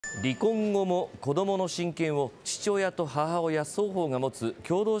離婚後も子どもの親権を父親と母親双方が持つ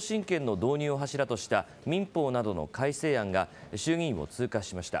共同親権の導入を柱とした民法などの改正案が衆議院を通過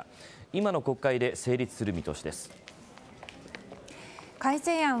しました。今の国会で成立する見通しです。改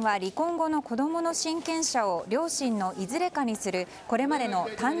正案は離婚後の子どもの親権者を両親のいずれかにするこれまでの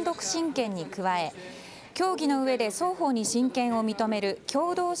単独親権に加え、協議の上で双方に親権を認める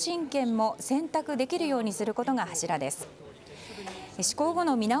共同親権も選択できるようにすることが柱です。施行後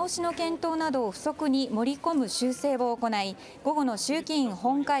の見直しの検討などを付則に盛り込む修正を行い、午後の衆議院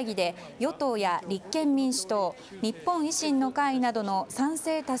本会議で与党や立憲民主党、日本維新の会などの賛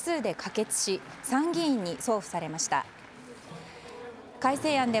成多数で可決し、参議院に送付されました。改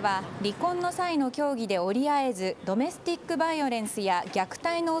正案では、離婚の際の協議で折り合えずドメスティックバイオレンスや虐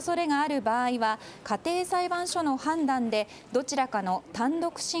待のおそれがある場合は、家庭裁判所の判断でどちらかの単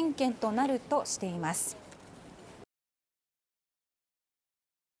独親権となるとしています。